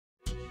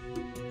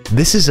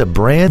This is a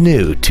brand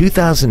new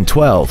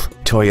 2012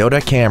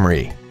 Toyota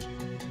Camry.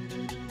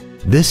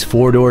 This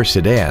four-door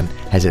sedan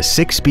has a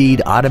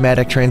 6-speed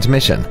automatic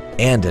transmission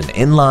and an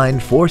inline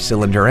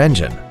 4-cylinder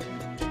engine.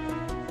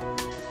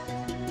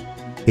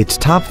 Its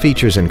top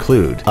features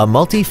include a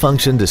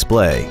multi-function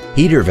display,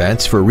 heater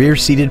vents for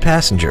rear-seated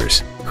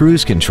passengers,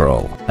 cruise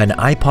control, an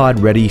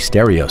iPod-ready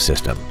stereo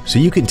system so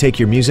you can take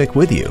your music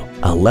with you,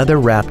 a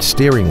leather-wrapped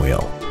steering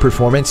wheel,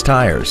 performance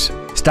tires,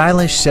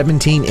 stylish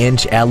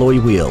 17-inch alloy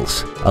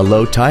wheels, a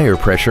low tire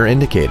pressure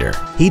indicator,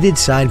 heated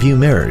side view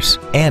mirrors,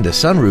 and a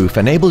sunroof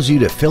enables you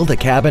to fill the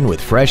cabin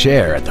with fresh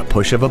air at the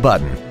push of a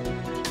button.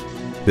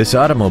 This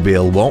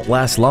automobile won't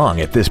last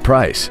long at this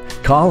price.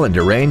 Call and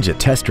arrange a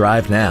test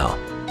drive now.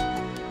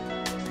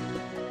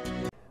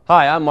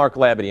 Hi, I'm Mark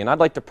Labadie, and I'd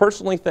like to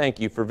personally thank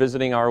you for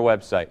visiting our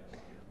website.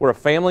 We're a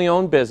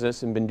family-owned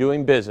business and been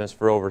doing business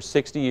for over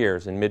 60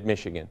 years in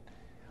mid-Michigan.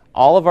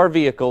 All of our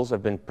vehicles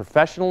have been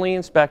professionally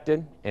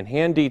inspected and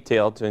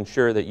hand-detailed to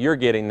ensure that you're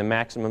getting the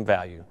maximum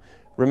value.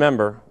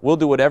 Remember, we'll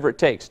do whatever it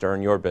takes to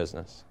earn your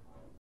business.